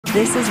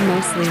This is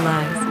Mostly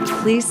Lies.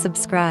 Please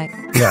subscribe.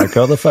 Yeah,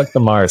 go the fuck to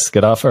Mars.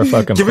 Get off our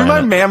fucking Give planet.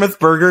 me my mammoth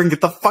burger and get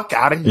the fuck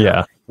out of here.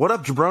 Yeah. What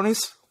up,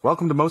 jabronis?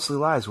 Welcome to Mostly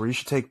Lies, where you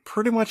should take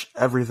pretty much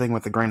everything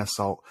with a grain of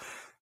salt.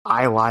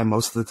 I lie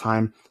most of the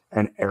time,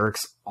 and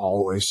Eric's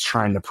always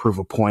trying to prove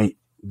a point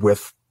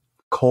with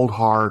cold,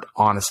 hard,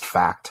 honest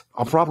fact.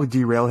 I'll probably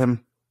derail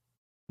him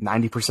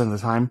 90% of the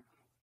time,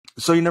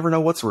 so you never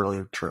know what's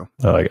really true.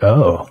 They're like,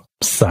 oh,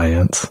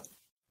 science.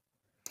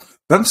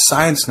 Them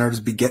science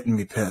nerds be getting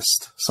me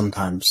pissed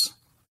sometimes.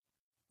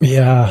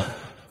 Yeah.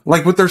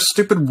 Like with their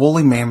stupid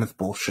woolly mammoth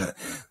bullshit.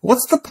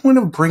 What's the point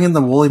of bringing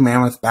the woolly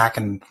mammoth back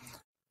and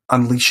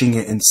unleashing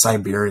it in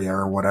Siberia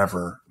or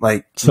whatever?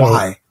 Like, So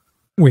why?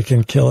 we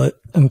can kill it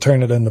and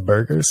turn it into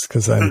burgers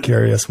because I'm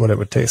curious what it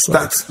would taste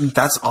like.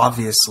 That's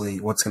obviously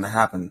what's going to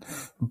happen.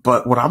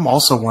 But what I'm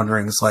also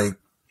wondering is, like,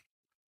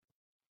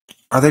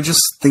 are they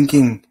just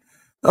thinking,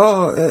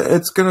 oh,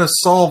 it's going to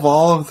solve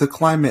all of the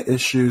climate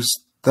issues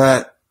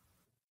that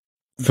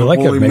I feel the like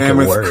woolly it'd make it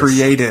mammoth worse.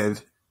 created?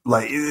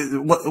 Like,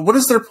 what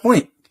is their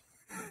point?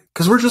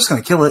 Because we're just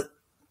going to kill it.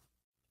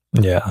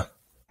 Yeah.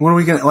 What are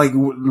we going to, like,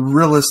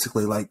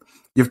 realistically, like,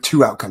 you have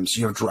two outcomes.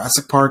 You have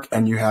Jurassic Park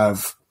and you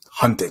have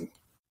hunting.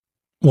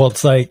 Well,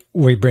 it's like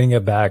we bring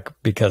it back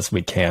because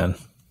we can.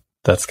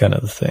 That's kind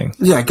of the thing.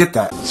 Yeah, I get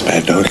that.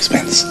 Spared no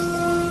expense.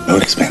 No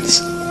expense.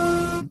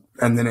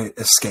 And then it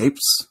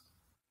escapes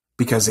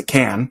because it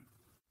can,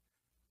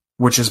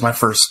 which is my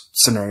first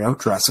scenario,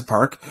 Jurassic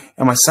Park.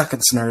 And my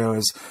second scenario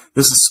is,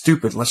 this is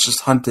stupid. Let's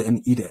just hunt it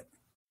and eat it.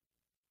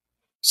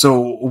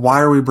 So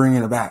why are we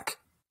bringing it back?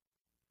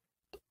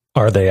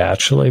 Are they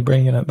actually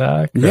bringing it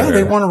back? Yeah, or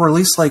they want to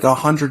release like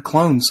 100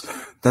 clones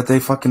that they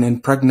fucking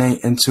impregnate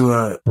into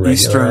a Regular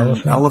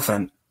eastern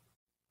elephant.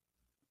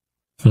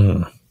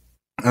 Hmm.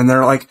 And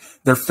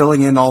they're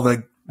filling in all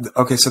the,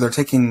 okay, so they're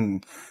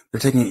taking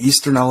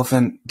eastern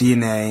elephant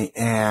DNA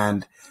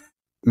and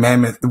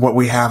mammoth, what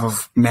we have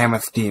of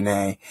mammoth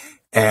DNA,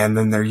 and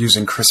then they're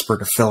using CRISPR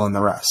to fill in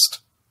the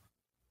rest.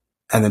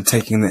 And then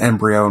taking the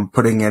embryo and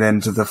putting it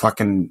into the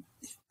fucking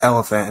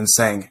elephant and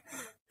saying,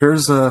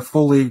 here's a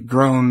fully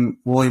grown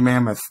woolly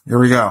mammoth. Here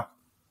we go.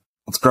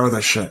 Let's grow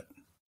this shit.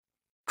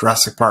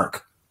 Jurassic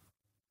Park.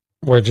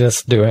 We're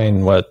just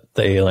doing what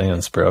the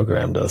aliens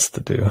programmed us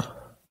to do.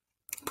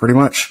 Pretty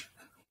much.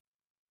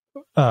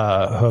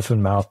 Hoof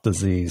and mouth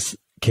disease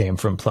came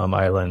from Plum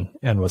Island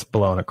and was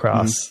blown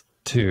across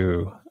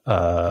to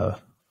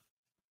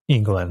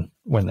England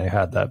when they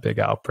had that big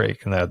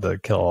outbreak and they had to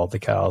kill all the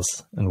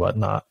cows and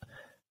whatnot.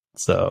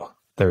 So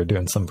they were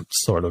doing some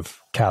sort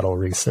of cattle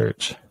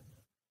research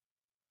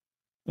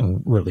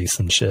and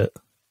releasing shit.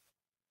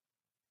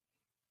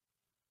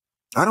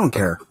 I don't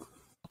care.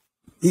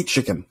 Eat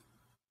chicken.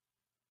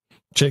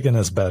 Chicken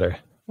is better.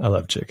 I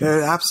love chicken.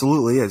 It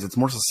absolutely is. It's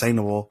more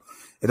sustainable.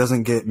 It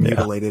doesn't get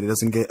mutilated. It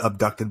doesn't get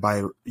abducted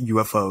by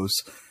UFOs.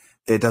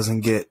 It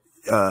doesn't get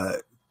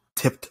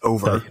tipped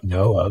over. That you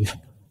know of.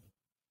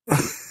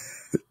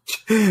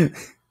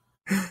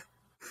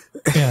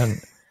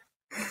 And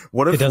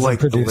what if, like,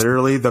 produce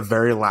literally the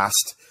very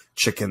last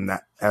chicken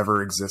that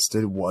ever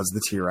existed was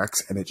the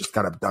T-Rex, and it just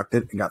got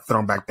abducted and got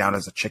thrown back down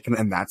as a chicken,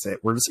 and that's it?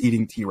 We're just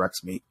eating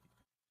T-Rex meat.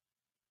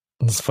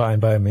 It's fine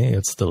by me.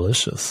 It's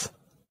delicious.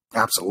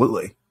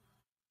 Absolutely.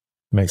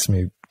 Makes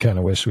me kind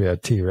of wish we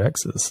had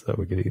T-Rexes so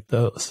we could eat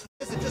those.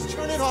 Just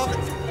turn it off.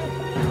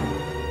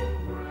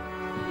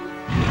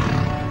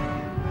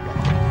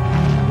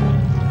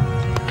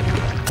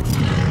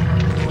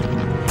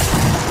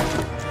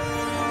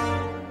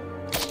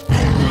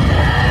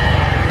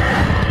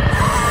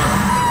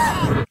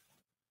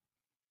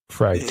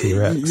 Fried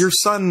T-Rex. Your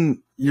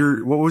son,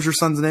 what was your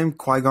son's name?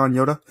 Qui-Gon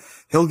Yoda?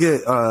 He'll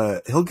get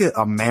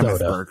a mammoth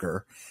Soda.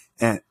 burger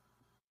and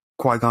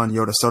Qui-Gon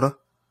Yoda soda.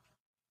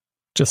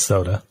 Just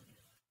soda.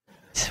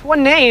 What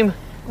name?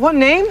 What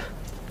name?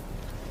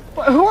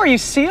 Who are you,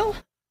 Seal?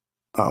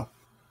 Oh.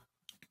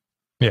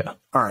 Yeah.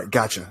 All right,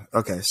 gotcha.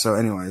 Okay, so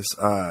anyways,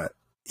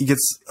 he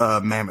gets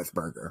a mammoth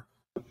burger,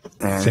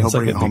 and Seems he'll like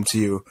bring it a home big- to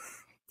you.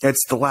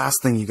 It's the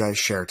last thing you guys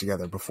share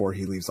together before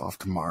he leaves off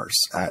to Mars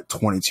at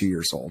 22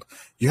 years old.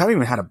 You haven't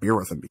even had a beer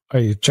with him. Are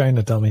you trying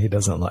to tell me he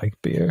doesn't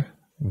like beer?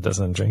 He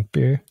doesn't drink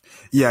beer?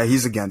 Yeah,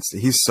 he's against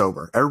it. He's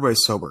sober. Everybody's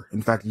sober.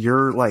 In fact,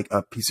 you're like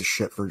a piece of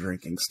shit for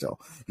drinking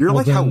still. You're Well,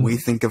 like how then- we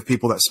think of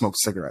people that smoke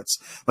cigarettes.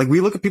 Like, we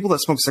look at people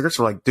that smoke cigarettes,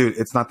 we're like, dude,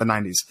 it's not the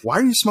 90s. Why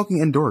are you smoking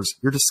indoors?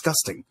 You're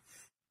disgusting.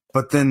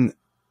 But then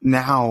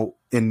now,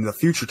 in the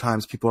future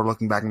times, people are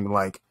looking back and be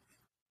like,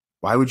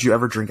 why would you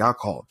ever drink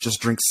alcohol?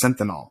 Just drink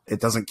Synthanol. It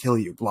doesn't kill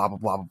you. Blah, blah,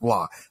 blah, blah,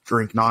 blah.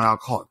 Drink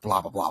non-alcoholic.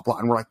 Blah, blah, blah, blah.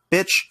 And we're like,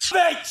 bitch.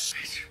 Bitch!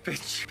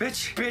 Bitch!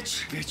 Bitch!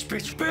 Bitch! Bitch!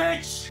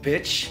 Bitch!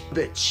 Bitch!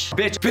 Bitch!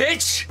 Bitch!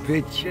 Bitch!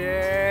 Bitch!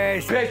 Bitch!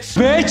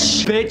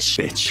 Bitch! Bitch! Bitch!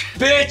 Bitch!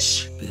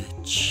 Bitch!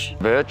 Bitch!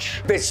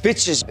 Bitch!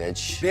 Bitches!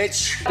 Bitch!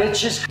 Bitch!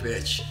 Bitches!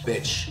 Bitch!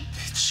 Bitch!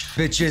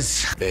 Bitches!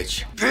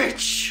 Bitch!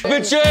 Bitch!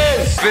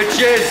 Bitches!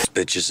 Bitches!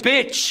 Bitches!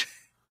 Bitch!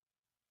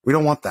 We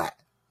don't want that.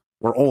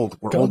 We're old.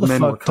 We're Go old the men.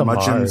 We're fuck to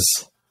curmudgeons.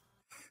 Mars.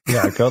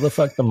 Yeah, go the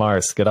fuck to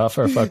Mars. Get off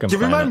our fucking Give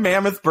me my planet.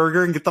 mammoth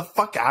burger and get the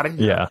fuck out of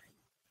here. Yeah.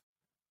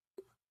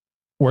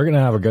 we're going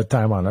to have a good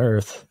time on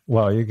Earth.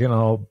 Well, you can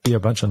all be a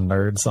bunch of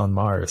nerds on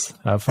Mars.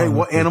 Have fun. Hey,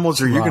 what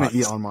animals are you going rocks. to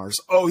eat on Mars?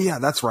 Oh, yeah,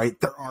 that's right.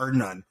 There are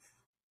none.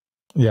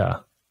 Yeah.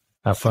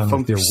 Have fun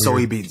with your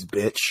soybeans,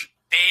 weird... bitch.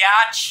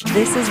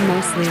 This is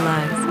Mostly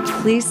Lies.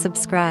 Please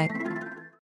subscribe.